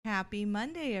Happy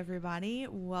Monday, everybody.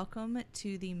 Welcome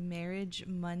to the Marriage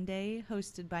Monday,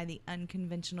 hosted by the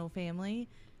Unconventional Family,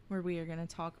 where we are going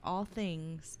to talk all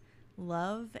things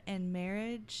love and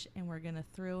marriage, and we're going to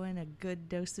throw in a good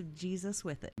dose of Jesus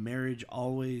with it. Marriage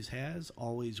always has,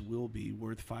 always will be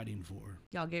worth fighting for.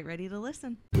 Y'all get ready to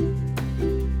listen.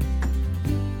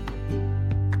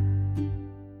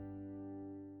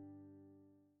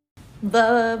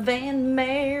 Love and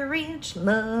marriage,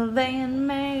 love and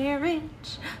marriage.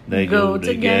 They go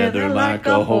together like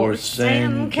a horse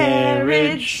and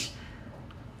carriage.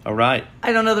 All right.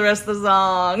 I don't know the rest of the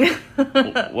song.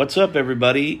 What's up,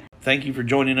 everybody? Thank you for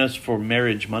joining us for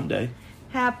Marriage Monday.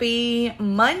 Happy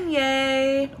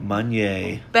Monday.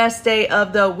 Monday. Best day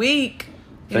of the week.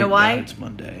 You know why? God it's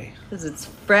Monday. Because it's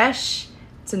fresh,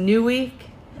 it's a new week,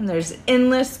 and there's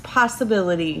endless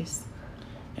possibilities.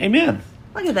 Amen.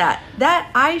 Look at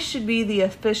that. I should be the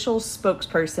official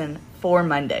spokesperson for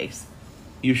Mondays.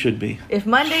 You should be. If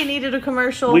Monday needed a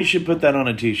commercial... We should put that on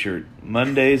a t-shirt.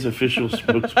 Monday's official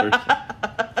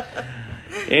spokesperson.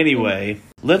 Anyway,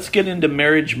 let's get into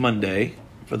Marriage Monday.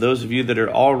 For those of you that are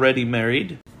already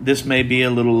married, this may be a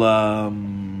little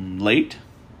late.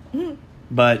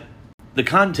 But the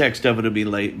context of it will be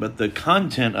late, but the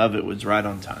content of it was right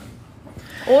on time.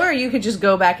 Or you could just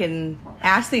go back and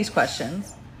ask these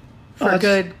questions. For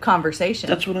good conversation.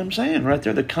 That's what I'm saying right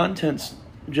there. The content's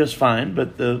just fine,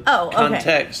 but the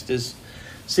context is...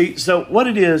 See, so what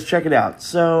it is, check it out.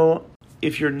 So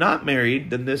if you're not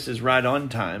married, then this is right on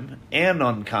time and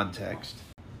on context.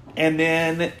 And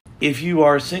then if you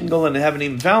are single and haven't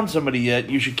even found somebody yet,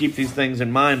 you should keep these things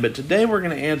in mind. But today we're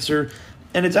going to answer,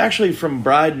 and it's actually from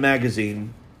Bride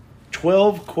Magazine,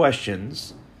 12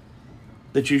 questions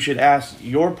that you should ask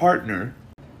your partner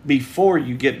before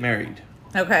you get married.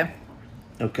 Okay.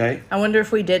 I wonder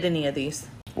if we did any of these.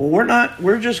 Well,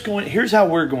 here's how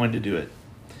we're going to do it.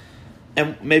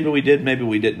 And maybe we did, maybe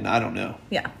we didn't. I don't know.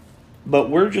 Yeah. But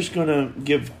we're just going to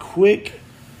give quick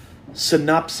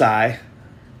synopsis.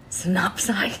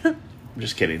 I'm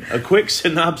just kidding. A quick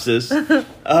synopsis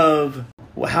of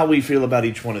how we feel about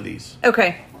each one of these.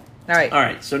 Okay. All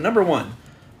right. So number one,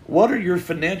 what are your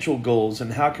financial goals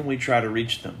and how can we try to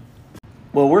reach them?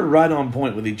 Well, we're right on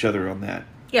point with each other on that.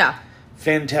 Yeah.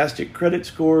 Fantastic credit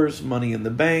scores, money in the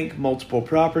bank, multiple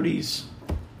properties.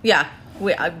 Yeah.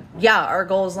 Our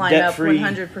goals line up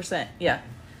 100%. Yeah.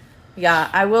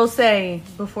 I will say,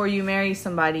 before you marry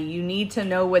somebody, you need to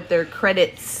know what their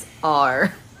credits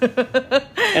are.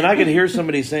 And I could hear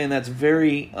somebody saying that's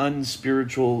very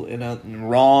unspiritual and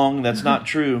wrong. That's not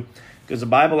true. Because the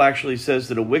Bible actually says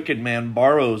that a wicked man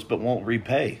borrows but won't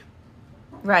repay.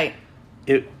 Right.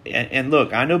 And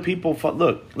look, I know people...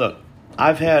 Look.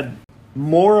 I've had...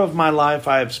 More of my life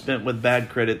I have spent with bad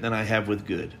credit than I have with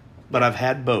good. But I've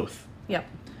had both. Yep.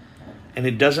 And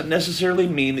it doesn't necessarily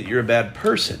mean that you're a bad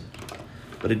person.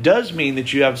 But it does mean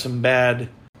that you have some bad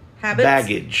habits?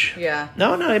 Baggage. Yeah.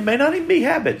 No, it may not even be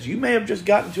habits. You may have just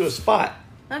gotten to a spot.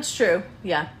 That's true.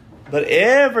 Yeah. But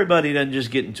everybody doesn't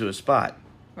just get into a spot.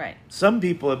 Right. Some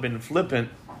people have been flippant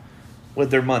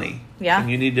with their money. Yeah. And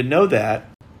you need to know that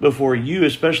before you,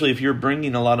 especially if you're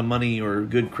bringing a lot of money or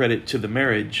good credit to the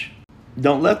marriage...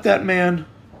 Don't let that man,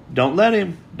 don't let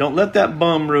that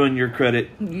bum ruin your credit.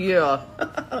 Yeah.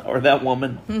 Or that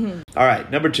woman. Mm-hmm. All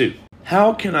right, number 2.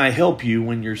 How can I help you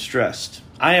when you're stressed?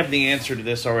 I have the answer to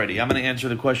this already. I'm going to answer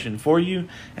the question for you,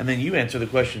 and then you answer the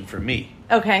question for me.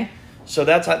 Okay. So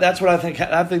that's what I think.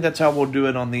 I think that's how we'll do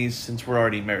it on these since we're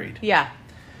already married. Yeah.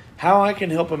 How I can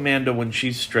help Amanda when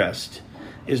she's stressed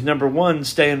is, number 1,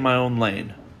 stay in my own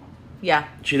lane. Yeah.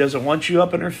 She doesn't want you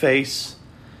up in her face.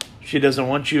 She doesn't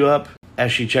want you up as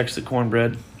she checks the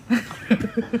cornbread.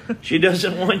 She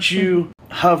doesn't want you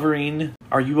hovering.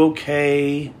 Are you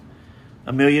okay?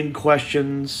 A million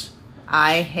questions.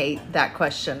 I hate that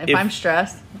question. If I'm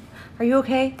stressed, are you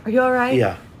okay? Are you all right?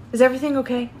 Yeah. Is everything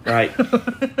okay? Right.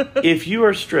 If you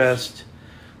are stressed,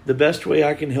 the best way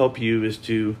I can help you is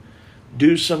to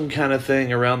do some kind of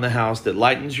thing around the house that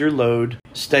lightens your load,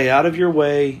 stay out of your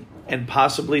way, and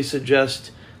possibly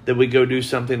suggest that we go do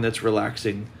something that's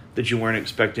relaxing that you weren't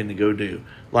expecting to go do.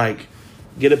 Like,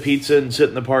 get a pizza and sit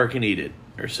in the park and eat it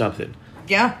or something.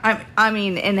 Yeah. I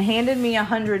mean, and handing me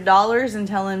 $100 and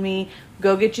telling me,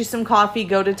 go get you some coffee,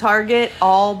 go to Target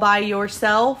all by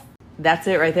yourself. That's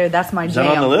it right there. That's my jam. Is that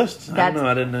on the list? I don't know.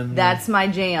 I didn't know. That's my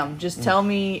jam. Just tell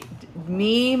me,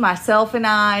 myself, and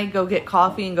I go get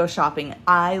coffee and go shopping.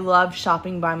 I love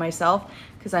shopping by myself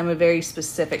because I'm a very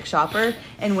specific shopper.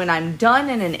 And when I'm done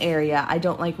in an area, I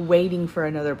don't like waiting for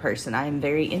another person. I am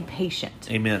very impatient.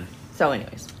 Amen. So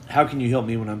anyways. How can you help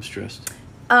me when I'm stressed?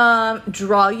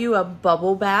 Draw you a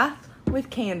bubble bath with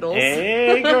candles.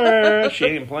 Hey, girl. She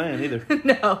ain't playing either.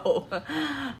 No.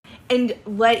 And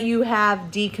let you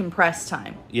have decompress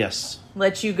time. Yes.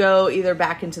 Let you go either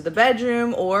back into the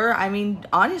bedroom or, I mean,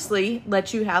 honestly,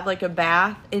 let you have like a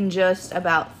bath in just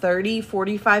about 30,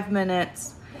 45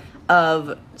 minutes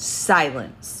of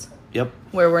silence. Yep.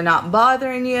 Where we're not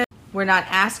bothering you. We're not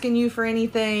asking you for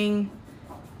anything.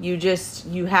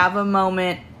 You have a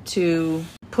moment to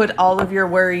put all of your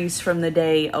worries from the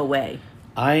day away.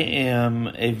 I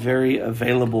am a very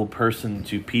available person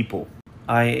to people.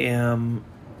 I am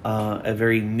a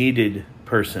very needed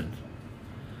person.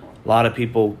 A lot of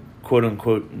people, quote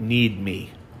unquote, need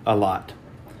me a lot.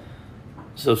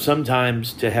 So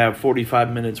sometimes to have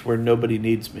 45 minutes where nobody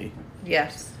needs me.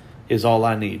 Yes. Is all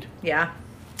I need. Yeah.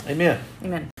 Amen.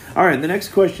 Amen. All right, the next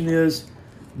question is,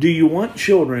 do you want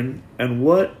children, and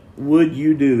what would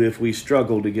you do if we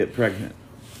struggle to get pregnant?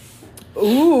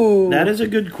 Ooh. That is a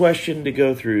good question to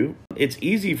go through. It's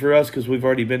easy for us because we've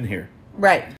already been here.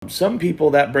 Right. Some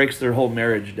people, that breaks their whole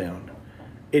marriage down.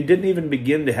 It didn't even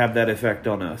begin to have that effect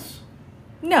on us.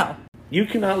 No. You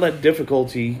cannot let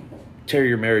difficulty tear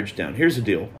your marriage down. Here's the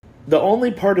deal. The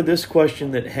only part of this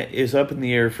question that is up in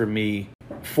the air for me,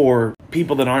 for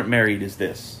people that aren't married, is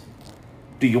this.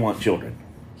 Do you want children?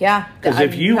 Yeah. Because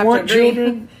if you want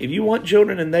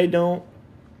children and they don't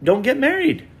get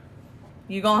married.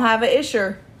 You're going to have an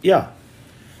issue. Yeah.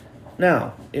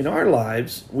 Now, in our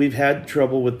lives, we've had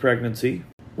trouble with pregnancy.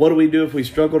 What do we do if we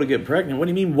struggle to get pregnant? What do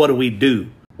you mean, what do we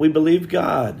do? We believe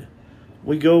God.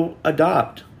 We go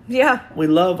adopt. Yeah. We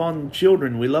love on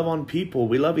children. We love on people.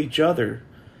 We love each other.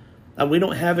 And we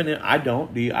don't have I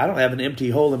don't have an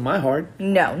empty hole in my heart.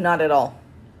 No, not at all.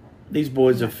 These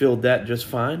boys have filled that just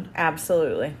fine.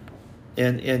 Absolutely.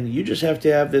 And you just have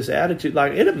to have this attitude.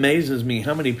 Like, it amazes me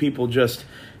how many people just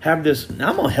have this. Now,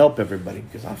 I'm going to help everybody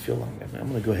because I feel like I'm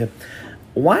going to go ahead.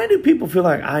 Why do people feel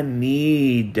like I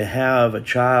need to have a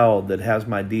child that has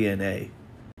my DNA?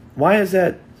 Why is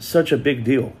that such a big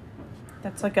deal?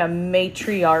 That's like a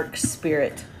matriarch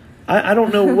spirit. I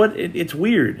don't know what, it's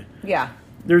weird. Yeah.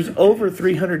 There's over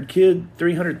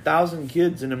 300,000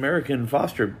 kids in America in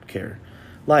foster care.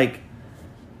 Like,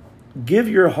 give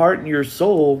your heart and your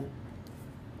soul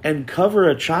and cover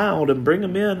a child and bring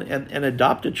them in and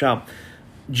adopt a child.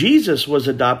 Jesus was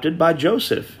adopted by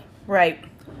Joseph. Right.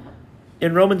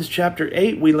 In Romans chapter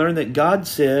 8, we learn that God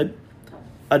said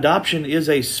adoption is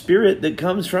a spirit that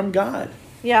comes from God.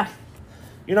 Yeah.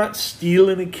 You're not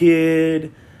stealing a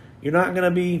kid. You're not going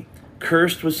to be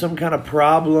cursed with some kind of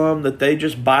problem that they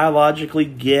just biologically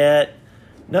get.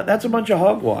 No, that's a bunch of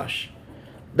hogwash.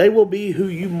 They will be who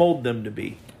you mold them to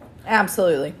be.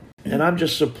 Absolutely. And I'm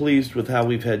just so pleased with how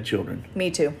we've had children. Me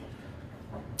too.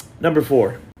 Number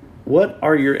 4. What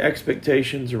are your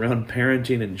expectations around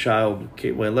parenting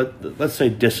and let's say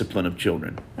discipline of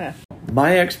children? Yeah.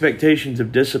 My expectations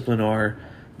of discipline are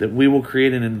that we will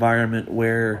create an environment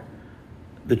where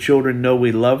the children know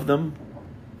we love them,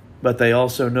 but they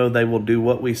also know they will do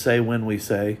what we say when we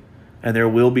say, and there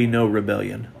will be no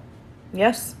rebellion.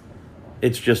 Yes.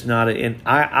 It's just not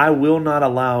I will not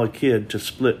allow a kid to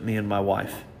split me and my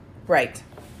wife. Right.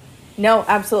 No,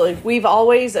 absolutely. We've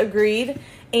always agreed.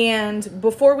 And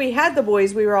before we had the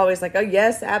boys, we were always like, oh,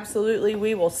 yes, absolutely.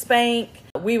 We will spank.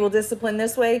 We will discipline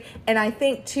this way. And I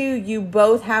think, too, you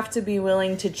both have to be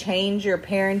willing to change your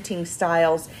parenting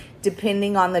styles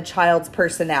depending on the child's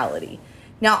personality.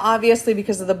 Now, obviously,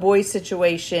 because of the boys'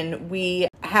 situation, we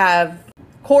have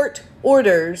court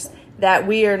orders that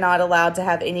we are not allowed to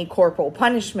have any corporal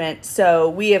punishment. So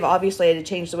we have obviously had to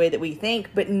change the way that we think.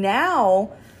 But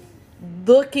now,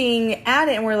 looking at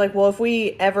it, and we're like, well, if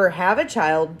we ever have a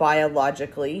child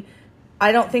biologically,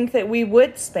 I don't think that we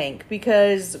would spank,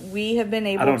 because we have been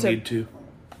able to.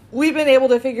 We've been able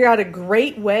to figure out a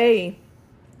great way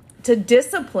to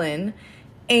discipline,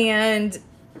 and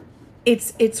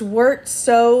it's worked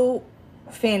so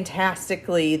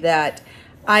fantastically that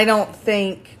I don't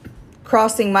think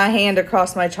crossing my hand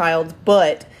across my child's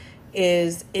butt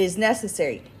is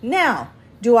necessary. Now,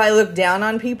 do I look down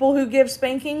on people who give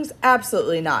spankings?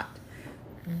 Absolutely not.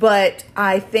 But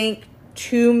I think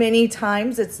too many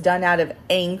times it's done out of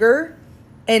anger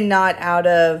and not out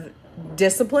of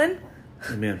discipline.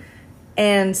 Amen.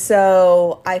 And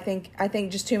so I think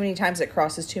just too many times it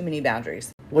crosses too many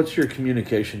boundaries. What's your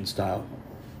communication style?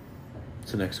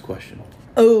 That's the next question.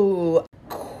 Oh,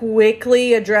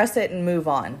 quickly address it and move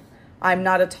on. I'm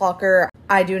not a talker.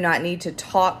 I do not need to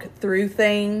talk through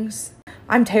things.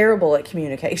 I'm terrible at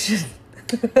communication.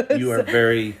 You are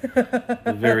very,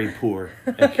 very poor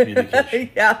at communication.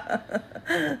 Yeah.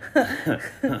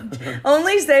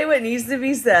 Only say what needs to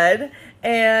be said,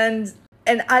 and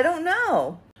I don't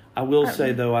know. I will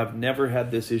say, though, I've never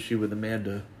had this issue with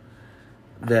Amanda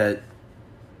that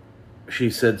she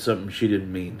said something she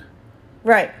didn't mean.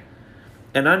 Right.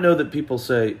 And I know that people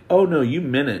say, oh, no, you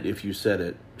meant it if you said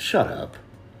it. Shut up.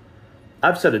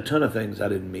 I've said a ton of things I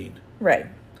didn't mean. Right.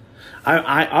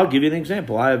 I'll give you an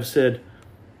example. I have said,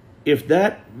 if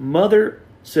that mother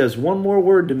says one more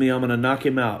word to me, I'm going to knock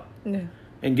him out. No.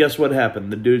 And guess what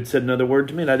happened? The dude said another word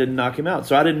to me and I didn't knock him out.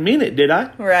 So I didn't mean it, did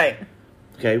I? Right.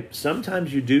 Okay,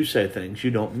 sometimes you do say things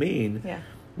you don't mean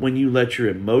when you let your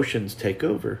emotions take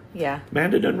over. Yeah.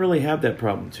 Amanda doesn't really have that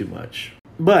problem too much.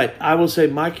 But I will say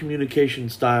my communication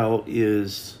style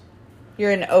is...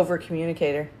 You're an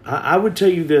over-communicator. I would tell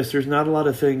you this. There's not a lot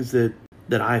of things that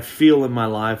I feel in my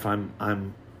life I'm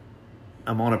on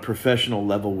a professional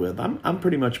level with. I'm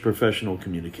pretty much a professional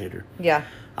communicator. Yeah.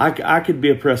 I could be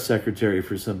a press secretary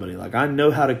for somebody. Like, I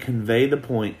know how to convey the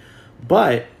point.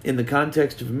 But in the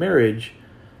context of marriage,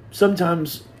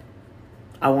 sometimes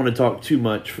I want to talk too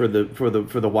much for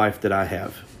the wife that I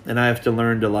have. And I have to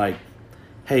learn to, like,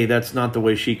 hey, that's not the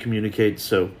way she communicates,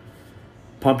 so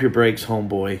pump your brakes,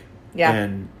 homeboy,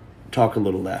 and talk a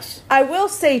little less. I will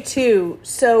say, too,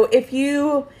 so if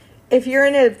you're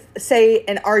in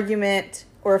an argument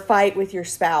or a fight with your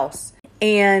spouse,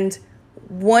 and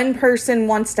one person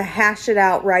wants to hash it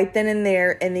out right then and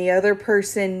there, and the other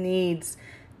person needs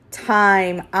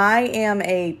time, I am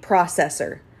a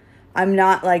processor. I'm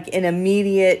not like an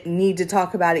immediate need to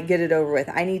talk about it, get it over with.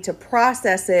 I need to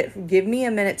process it. Give me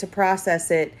a minute to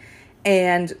process it,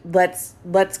 and let's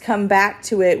come back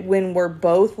to it when we're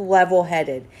both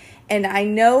level-headed. And I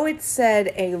know it's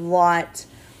said a lot,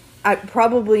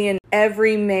 probably in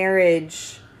every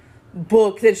marriage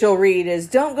book that you'll read, is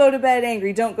don't go to bed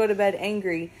angry, don't go to bed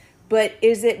angry. But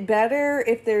is it better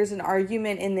if there's an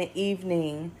argument in the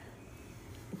evening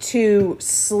to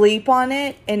sleep on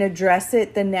it and address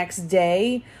it the next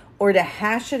day, or to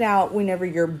hash it out whenever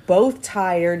you're both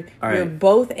tired, you're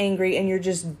both angry, and you're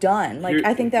just done? Like,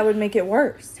 I think that would make it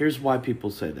worse. Here's why people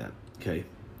say that, okay?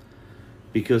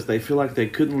 Because they feel like they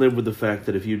couldn't live with the fact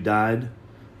that if you died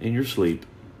in your sleep,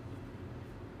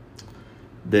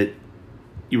 that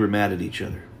you were mad at each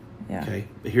other. Yeah. Okay?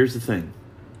 But here's the thing.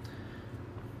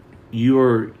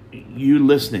 You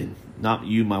listening, not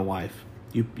you, my wife.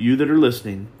 You that are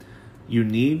listening, you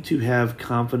need to have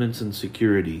confidence and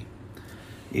security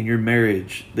in your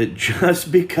marriage that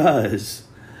just because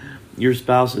your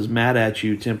spouse is mad at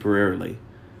you temporarily,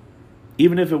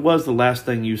 even if it was the last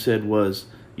thing you said was,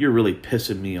 you're really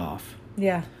pissing me off.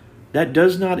 Yeah. That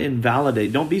does not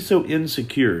invalidate. Don't be so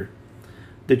insecure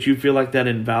that you feel like that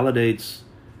invalidates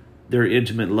their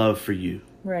intimate love for you.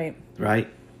 Right. Right?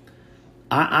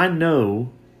 I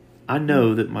know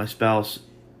that my spouse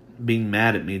being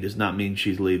mad at me does not mean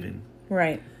she's leaving.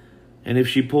 Right. And if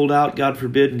she pulled out, God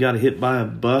forbid, and got hit by a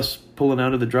bus pulling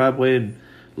out of the driveway, and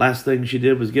last thing she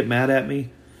did was get mad at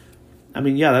me, I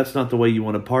mean, yeah, that's not the way you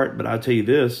want to part, but I'll tell you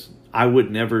this, I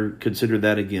would never consider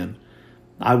that again.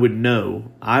 I would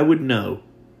know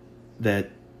that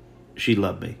she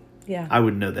loved me. Yeah. I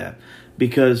would know that.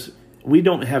 Because we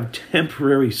don't have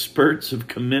temporary spurts of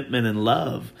commitment and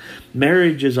love.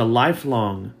 Marriage is a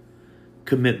lifelong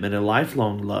commitment, a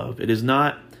lifelong love. It is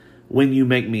not when you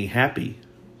make me happy.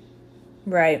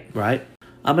 Right. Right?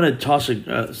 I'm going to toss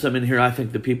some in here I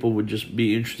think the people would just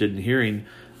be interested in hearing.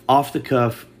 Off the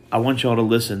cuff, I want y'all to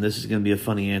listen. This is going to be a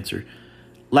funny answer.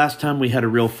 Last time we had a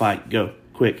real fight. Go.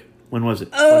 Quick. When was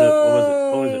it?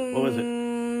 What was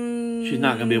it? She's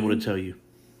not going to be able to tell you.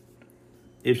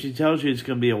 If she tells you, it's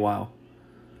going to be a while.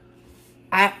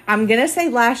 I'm going to say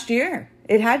last year.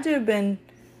 It had to have been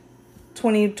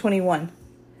 2021.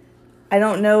 I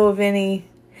don't know of any.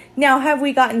 Now, have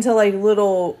we gotten to like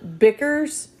little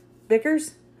bickers?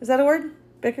 Bickers? Is that a word?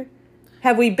 Bicker?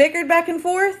 Have we bickered back and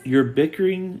forth? Your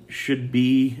bickering should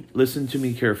be, listen to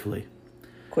me carefully.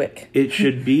 Quick. It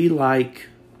should be like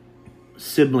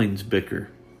siblings bicker.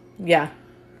 Yeah.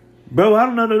 Bro, I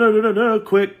don't know, no,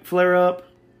 quick, flare up.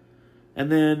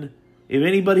 And then if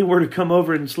anybody were to come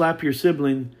over and slap your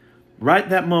sibling, right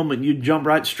that moment, you'd jump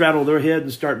right, straddle their head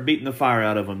and start beating the fire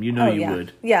out of them. You know you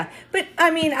would. Yeah. But,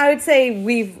 I mean, I would say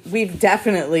we've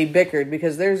definitely bickered,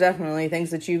 because there's definitely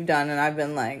things that you've done and I've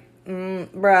been like,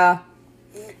 bruh.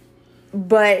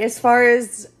 But as far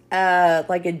as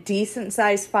like a decent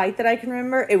sized fight that I can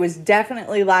remember, it was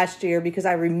definitely last year, because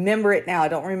I remember it now. I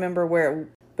don't remember where,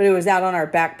 but it was out on our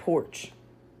back porch.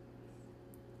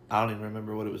 I don't even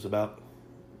remember what it was about.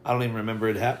 I don't even remember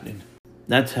it happening.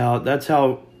 That's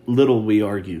how little we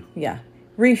argue. Yeah.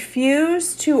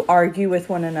 Refuse to argue with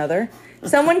one another.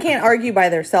 Someone can't argue by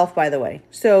themselves, by the way.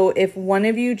 So if one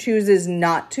of you chooses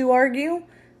not to argue,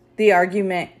 the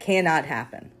argument cannot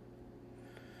happen.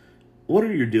 What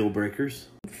are your deal breakers?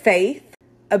 Faith,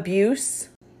 abuse,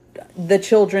 the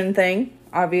children thing,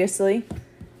 obviously.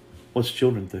 What's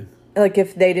children thing? Like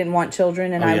if they didn't want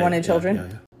children and I wanted children.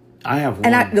 Yeah. I have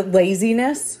one. And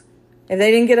laziness. If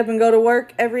they didn't get up and go to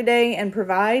work every day and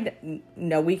provide,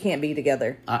 no, we can't be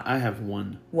together. I have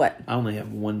one. What? I only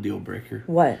have one deal breaker.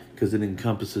 What? Because it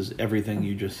encompasses everything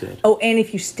you just said. Oh, and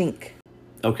if you stink.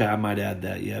 Okay, I might add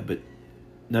that, yeah. But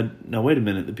now wait a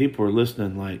minute. The people are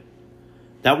listening like,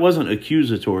 that wasn't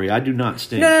accusatory. I do not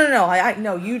stink. No.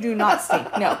 No, you do not stink.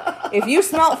 No. If you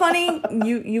smelled funny,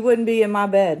 you wouldn't be in my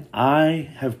bed. I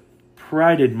have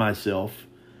prided myself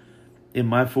in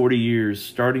my 40 years,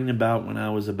 starting about when I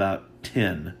was about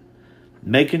 10,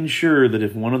 making sure that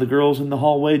if one of the girls in the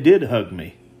hallway did hug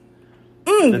me,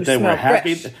 that they were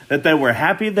happy. Fresh. That they were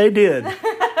happy they did.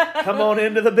 Come on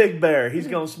into the Big Bear. He's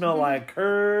gonna smell like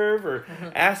Curve or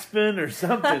Aspen or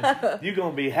something. You're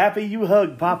gonna be happy you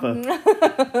hugged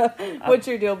Papa. What's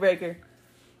your deal breaker?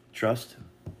 Trust.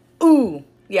 Ooh,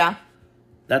 yeah.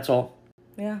 That's all.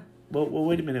 Yeah. Well,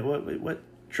 wait a minute. What?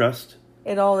 Trust.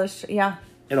 It all is. Yeah.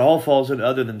 It all falls in,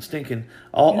 other than stinking.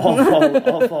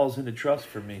 All falls into trust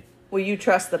for me. Well, you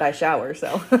trust that I shower,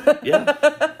 so.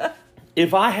 Yeah.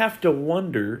 If I have to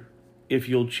wonder if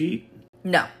you'll cheat,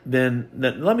 no. Then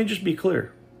let me just be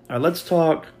clear. All right, let's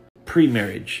talk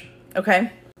pre-marriage.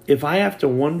 Okay. If I have to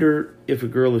wonder if a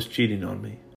girl is cheating on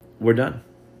me, we're done.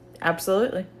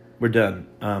 Absolutely. We're done.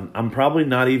 I'm probably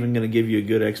not even going to give you a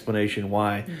good explanation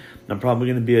why. I'm probably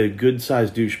going to be a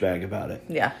good-sized douchebag about it.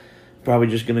 Yeah. Probably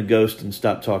just going to ghost and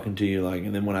stop talking to you.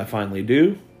 And then when I finally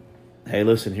do, hey,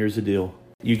 listen, here's the deal.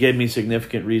 You gave me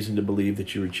significant reason to believe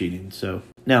that you were cheating. So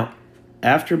now,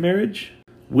 after marriage,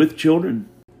 with children,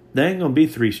 there ain't going to be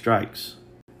 3 strikes.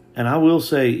 And I will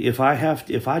say, if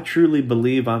I truly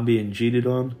believe I'm being cheated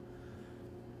on,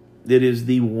 it is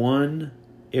the one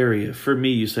area. For me,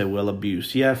 you say, well,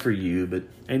 abuse. Yeah, for you, but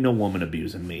ain't no woman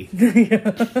abusing me.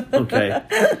 Okay.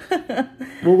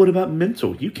 Well, what about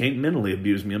mental? You can't mentally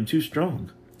abuse me. I'm too strong.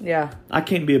 Yeah. I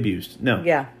can't be abused. No.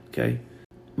 Yeah. Okay.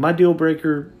 My deal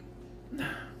breaker,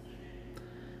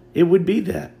 it would be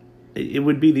that. It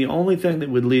would be the only thing that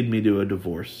would lead me to a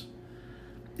divorce.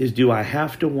 Is, do I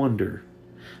have to wonder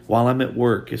while I'm at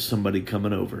work, is somebody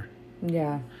coming over?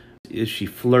 Yeah. Is she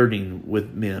flirting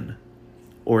with men?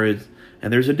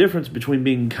 And there's a difference between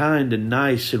being kind and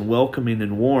nice and welcoming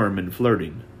and warm and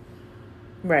flirting.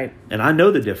 Right. And I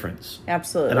know the difference.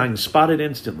 Absolutely. And I can spot it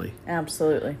instantly.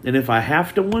 Absolutely. And if I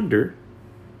have to wonder,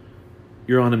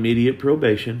 you're on immediate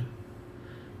probation.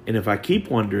 And if I keep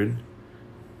wondering,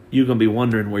 you're going to be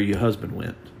wondering where your husband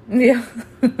went. Yeah.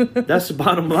 That's the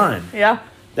bottom line. Yeah.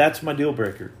 That's my deal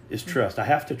breaker, is trust. I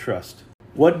have to trust.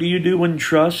 What do you do when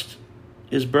trust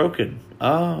is broken?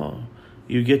 Oh,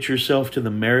 you get yourself to the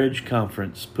marriage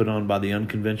conference put on by the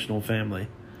Unconventional Family.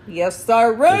 Yes,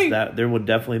 sir. Right. There will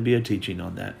definitely be a teaching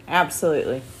on that.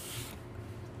 Absolutely.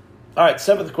 All right,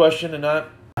 7th question, and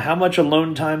how much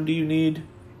alone time do you need?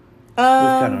 We've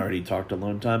kind of already talked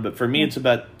alone time, but for me, it's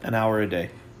about an hour a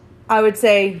day. I would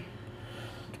say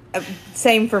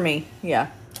same for me.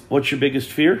 Yeah. What's your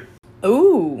biggest fear?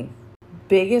 Ooh,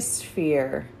 biggest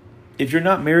fear. If you're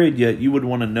not married yet, you would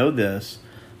want to know this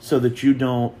so that you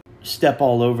don't step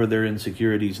all over their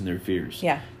insecurities and their fears.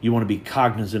 Yeah. You want to be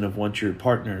cognizant of what your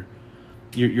partner,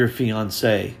 your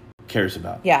fiancé, cares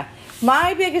about. Yeah.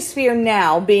 My biggest fear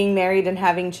now, being married and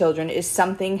having children, is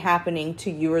something happening to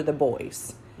you or the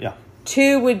boys. Yeah.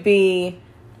 2 would be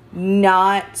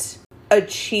not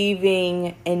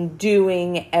achieving and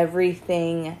doing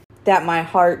everything that my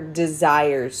heart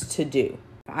desires to do.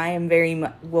 I am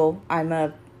I'm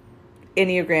a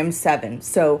Enneagram 7,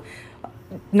 so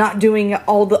not doing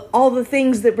all the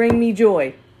things that bring me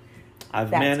joy.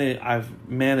 I've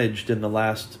managed in the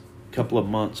last couple of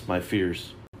months my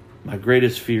fears. My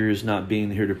greatest fear is not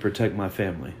being here to protect my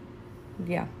family.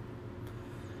 Yeah.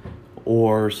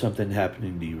 Or something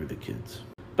happening to you or the kids.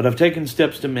 But I've taken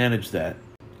steps to manage that.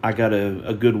 I got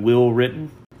a good will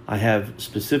written. I have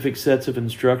specific sets of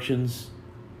instructions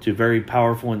to very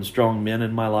powerful and strong men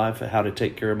in my life how to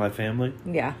take care of my family.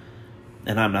 Yeah.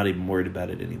 And I'm not even worried about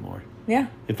it anymore. Yeah.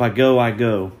 If I go, I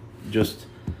go. Just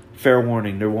fair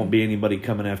warning, there won't be anybody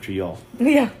coming after y'all.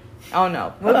 Yeah. Oh,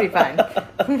 no. We'll be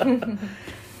fine.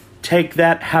 Take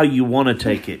that how you want to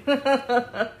take it.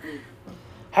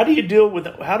 How do we deal with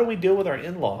our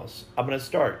in-laws? I'm going to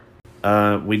start.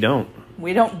 We don't.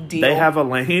 We don't deal. They have a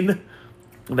lane.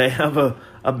 They have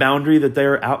a boundary that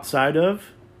they're outside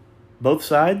of, both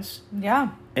sides. Yeah.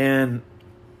 And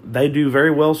they do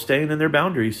very well staying in their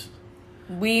boundaries.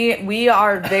 We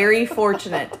are very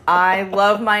fortunate. I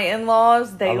love my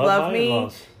in-laws. They love me.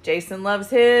 In-laws. Jason loves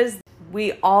his.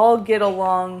 We all get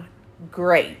along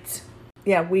great.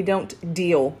 Yeah, we don't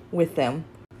deal with them.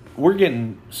 We're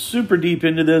getting super deep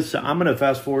into this. I'm going to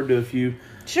fast forward to a few.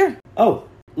 Sure. Oh,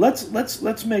 let's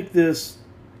make this.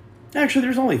 Actually,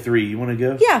 there's only 3. You want to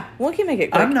go? Yeah, we can make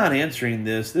it quick. I'm not answering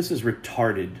this. This is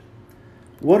retarded.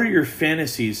 What are your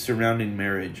fantasies surrounding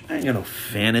marriage? I ain't got no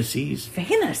fantasies.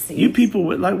 Fantasies? You people,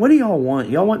 what do y'all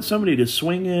want? Y'all want somebody to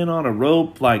swing in on a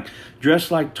rope, dressed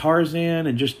like Tarzan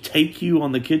and just take you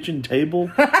on the kitchen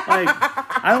table?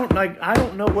 I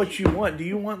don't know what you want. Do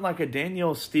you want a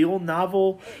Danielle Steele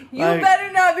novel? You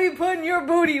better not be putting your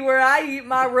booty where I eat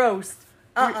my roast.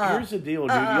 Here's the deal,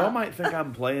 dude. Y'all might think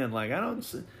I'm playing. I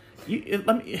don't. You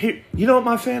know what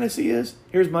my fantasy is?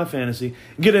 Here's my fantasy.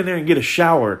 Get in there and get a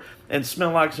shower and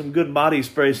smell like some good body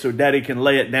spray so daddy can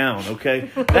lay it down, okay?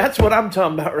 That's what I'm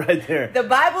talking about right there. The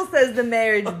Bible says the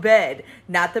marriage bed,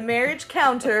 not the marriage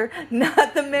counter,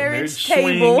 not the marriage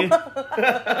table.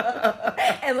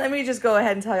 And let me just go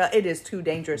ahead and tell y'all, it is too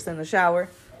dangerous in the shower.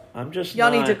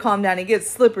 Y'all need to calm down. It gets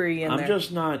slippery in there. I'm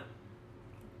just not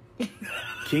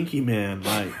kinky, man.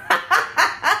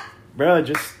 Bro,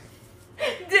 just...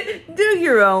 Do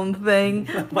your own thing.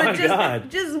 My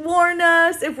God. Just warn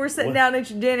us if we're sitting down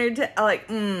at your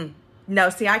dinner. No,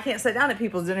 see, I can't sit down at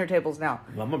people's dinner tables now.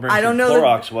 Well, I'm going to bring some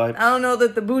Clorox wipes. I don't know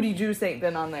that the booty juice ain't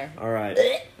been on there. All right.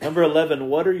 Number 11,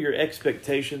 what are your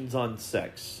expectations on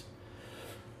sex?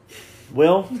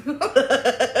 Well,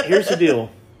 here's the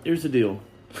deal.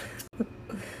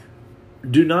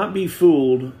 Do not be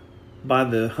fooled by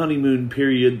the honeymoon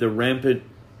period. The rampant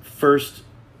first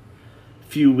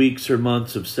few weeks or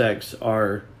months of sex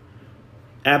are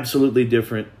absolutely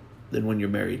different than when you're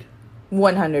married.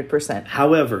 100%.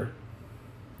 However,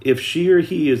 if she or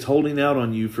he is holding out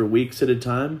on you for weeks at a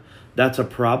time, that's a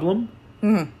problem.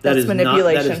 Mm-hmm. That's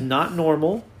manipulation. That is not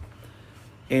normal.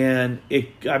 And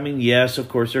yes, of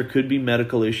course, there could be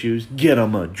medical issues. Get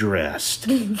them addressed.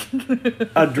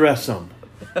 Address them.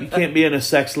 You can't be in a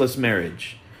sexless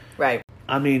marriage. Right.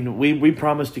 We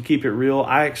promise to keep it real.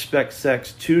 I expect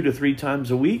sex 2 to 3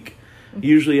 times a week.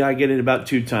 Usually I get it about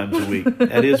 2 times a week.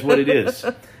 That is what it is.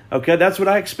 Okay, that's what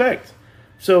I expect.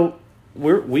 So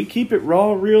we keep it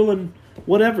raw, real, and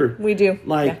whatever. We do.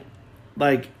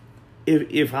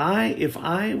 If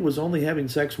I was only having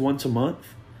sex once a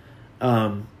month,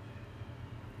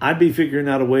 I'd be figuring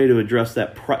out a way to address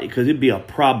that because it'd be a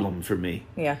problem for me.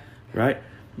 Yeah. Right?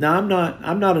 Now, I'm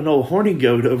not an old horny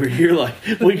goat over here.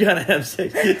 We gotta have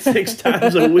sex 6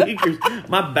 times a week.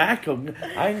 My back,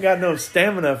 I ain't got no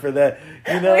stamina for that.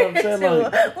 You know what I'm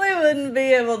saying? We wouldn't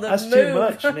be able to that's move. Too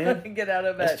much, man. Get out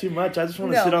of bed. That's too much. I just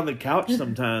want to sit on the couch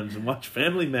sometimes and watch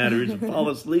Family Matters and fall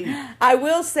asleep. I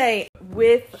will say,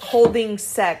 withholding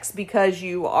sex because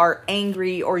you are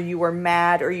angry or you are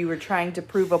mad or you are trying to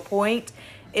prove a point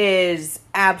is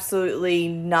absolutely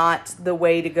not the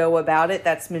way to go about it.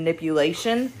 That's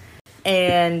manipulation.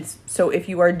 And so if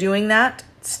you are doing that,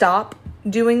 stop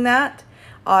doing that.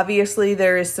 Obviously,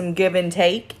 there is some give and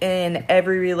take in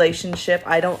every relationship.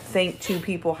 I don't think 2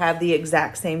 people have the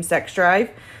exact same sex drive.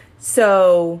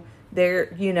 So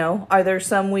are there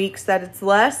some weeks that it's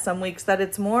less, some weeks that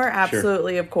it's more?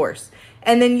 Absolutely, sure. Of course.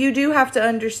 And then you do have to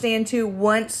understand too,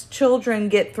 once children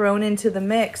get thrown into the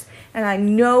mix, and I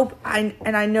know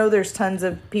there's tons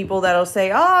of people that'll say,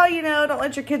 don't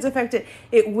let your kids affect it.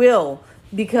 It will,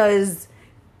 because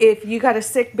if you got a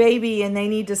sick baby and they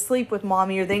need to sleep with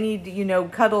mommy or they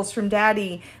need, cuddles from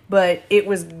daddy, but it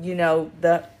was,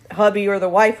 the hubby or the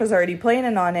wife was already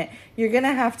planning on it, you're going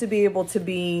to have to be able to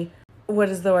be, what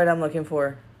is the word I'm looking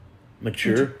for?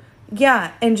 Mature.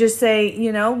 Yeah, and just say,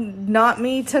 not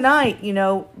me tonight.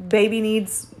 Baby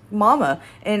needs mama.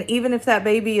 And even if that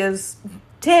baby is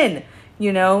 10,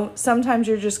 sometimes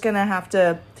you're just going to have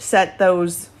to set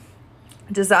those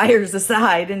desires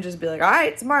aside and just be like, all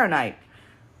right, tomorrow night.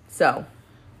 So,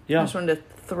 yeah. I just wanted to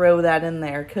throw that in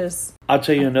there because... I'll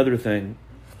tell you another thing.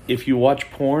 If you watch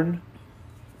porn,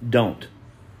 don't.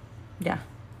 Yeah.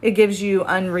 It gives you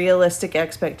unrealistic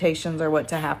expectations or what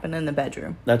to happen in the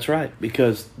bedroom. That's right.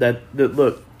 Because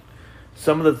look,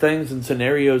 some of the things and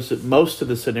scenarios, most of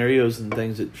the scenarios and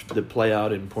things that play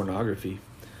out in pornography,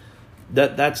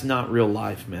 that's not real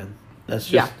life, man. That's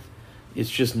just, It's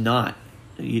just not.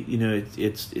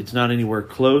 It's not anywhere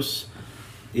close.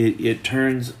 It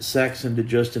turns sex into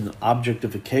just an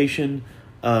objectification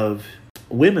of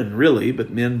women, really, but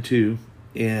men too.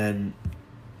 And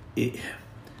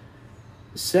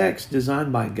sex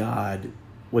designed by God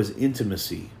was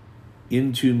intimacy,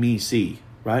 into me see,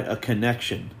 right? A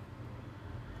connection.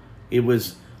 It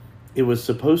was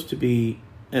supposed to be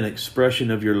an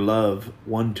expression of your love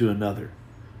one to another.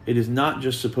 It is not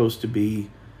just supposed to be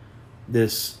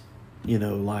this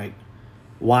like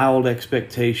wild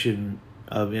expectation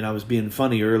of, I was being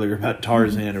funny earlier about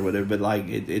Tarzan or whatever, but like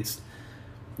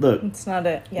look. It's not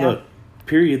it. Yeah. Look,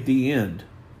 period, the end.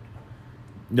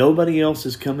 Nobody else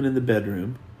is coming in the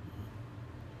bedroom.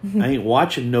 I ain't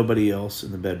watching nobody else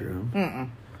in the bedroom. Mm-mm.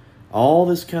 All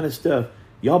this kind of stuff.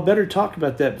 Y'all better talk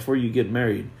about that before you get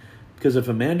married. Because if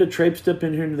Amanda traipsed up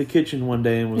in here into the kitchen one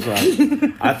day and was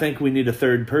like, I think we need a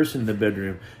third person in the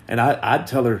bedroom. And I'd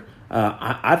tell her,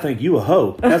 I think you a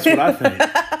hoe. That's what I think.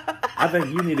 I think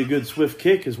you need a good swift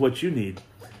kick is what you need.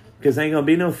 Because there ain't going to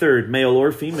be no third, male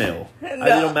or female. No. It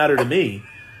don't matter to me.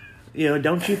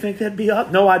 Don't you think that'd be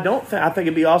awesome? No, I don't. I think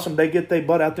it'd be awesome they get their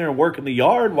butt out there and work in the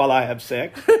yard while I have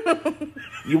sex.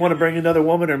 You want to bring another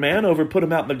woman or man over, put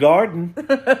them out in the garden.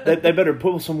 They better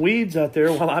pull some weeds out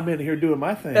there while I'm in here doing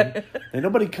my thing. Ain't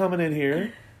nobody coming in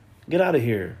here. Get out of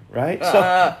here, right?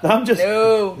 So I'm just...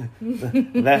 No.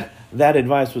 That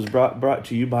advice was brought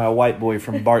to you by a white boy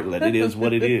from Bartlett. It is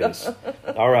what it is.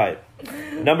 All right.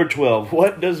 Number 12.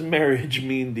 What does marriage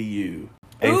mean to you?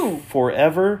 A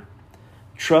forever,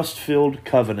 trust-filled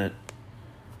covenant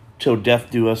till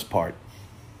death do us part.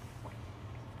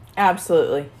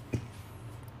 Absolutely.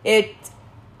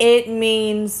 It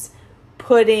means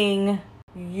putting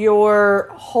your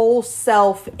whole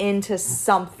self into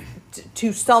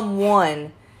to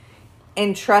someone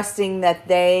and trusting that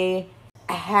they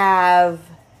have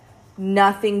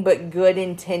nothing but good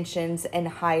intentions and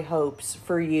high hopes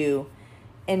for you,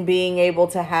 and being able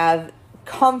to have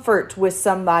comfort with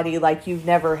somebody like you've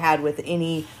never had with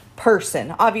any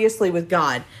person. Obviously with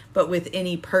God, but with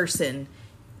any person,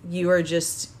 you are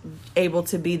just able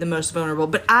to be the most vulnerable.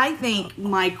 But I think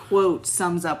my quote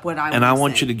sums up what I want to say. And I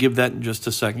want you to give that in just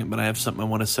a second, but I have something I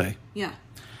want to say. Yeah.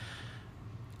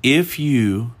 If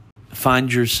you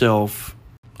find yourself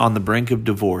on the brink of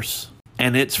divorce,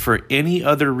 and it's for any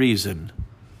other reason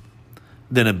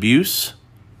than abuse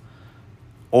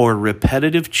or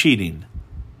repetitive cheating,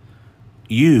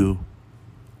 you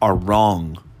are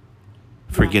wrong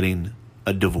for getting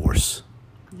a divorce.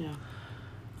 Yeah.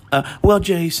 Well,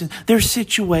 Jason, there's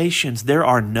situations. There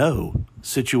are no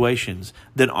situations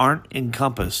that aren't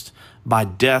encompassed by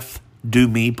death do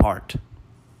me part.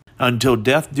 Until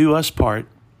death do us part,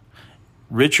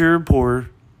 richer or poor,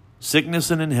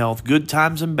 sickness and in health, good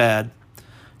times and bad,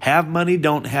 have money,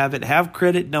 don't have it, have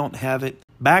credit, don't have it,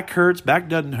 back hurts, back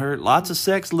doesn't hurt, lots of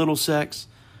sex, little sex.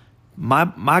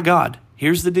 My God,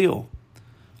 here's the deal.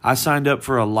 I signed up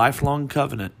for a lifelong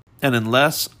covenant, and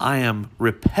unless I am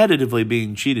repetitively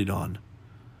being cheated on,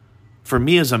 for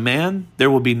me as a man,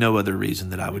 there will be no other reason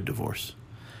that I would divorce.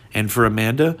 And for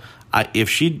Amanda, if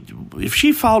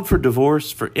she filed for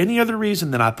divorce for any other reason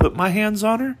than I put my hands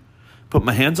on her, put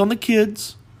my hands on the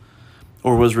kids,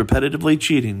 or was repetitively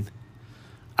cheating,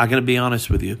 I'm going to be honest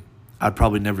with you, I'd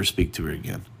probably never speak to her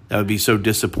again. That would be so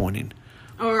disappointing.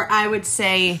 Or I would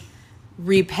say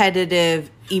repetitive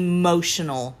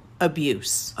emotional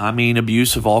abuse. I mean,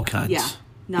 abuse of all kinds. Yeah,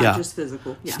 not just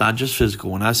physical. Yeah. It's not just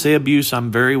physical. When I say abuse,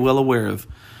 I'm very well aware of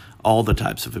all the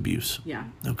types of abuse. Yeah.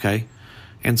 Okay?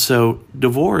 And so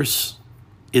divorce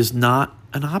is not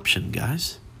an option,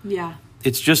 guys. Yeah.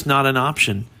 It's just not an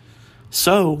option.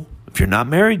 So, if you're not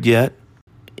married yet,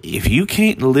 if you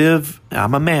can't live,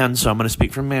 I'm a man, so I'm going to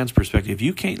speak from a man's perspective. If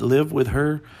you can't live with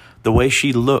her the way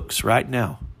she looks right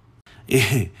now,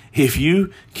 if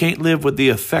you can't live with the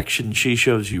affection she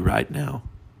shows you right now,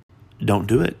 don't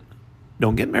do it.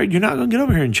 Don't get married. You're not going to get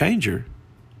over here and change her.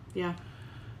 Yeah.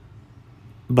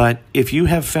 But if you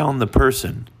have found the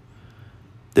person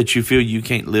that you feel you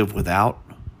can't live without,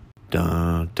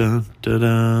 dun, dun, dun,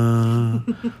 dun,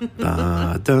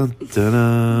 dun, dun, dun,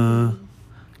 dun,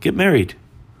 get married.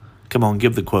 Come on,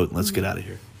 give the quote and let's get out of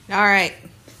here. All right.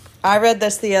 I read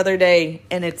this the other day,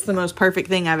 and it's the most perfect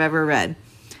thing I've ever read.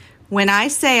 When I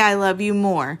say I love you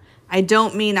more, I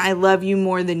don't mean I love you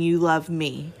more than you love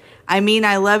me. I mean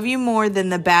I love you more than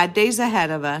the bad days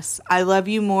ahead of us. I love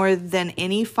you more than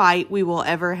any fight we will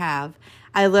ever have.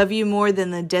 I love you more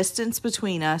than the distance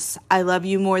between us. I love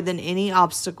you more than any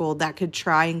obstacle that could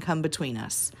try and come between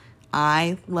us.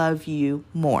 I love you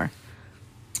more.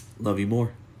 Love you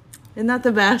more. Isn't that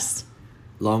the best?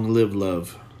 Long live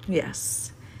love.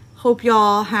 Yes. Hope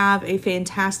y'all have a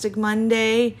fantastic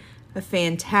Monday, a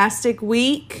fantastic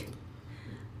week.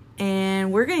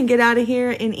 And we're going to get out of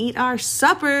here and eat our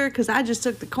supper because I just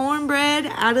took the cornbread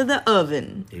out of the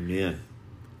oven. Amen.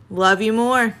 Love you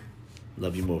more.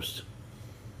 Love you most.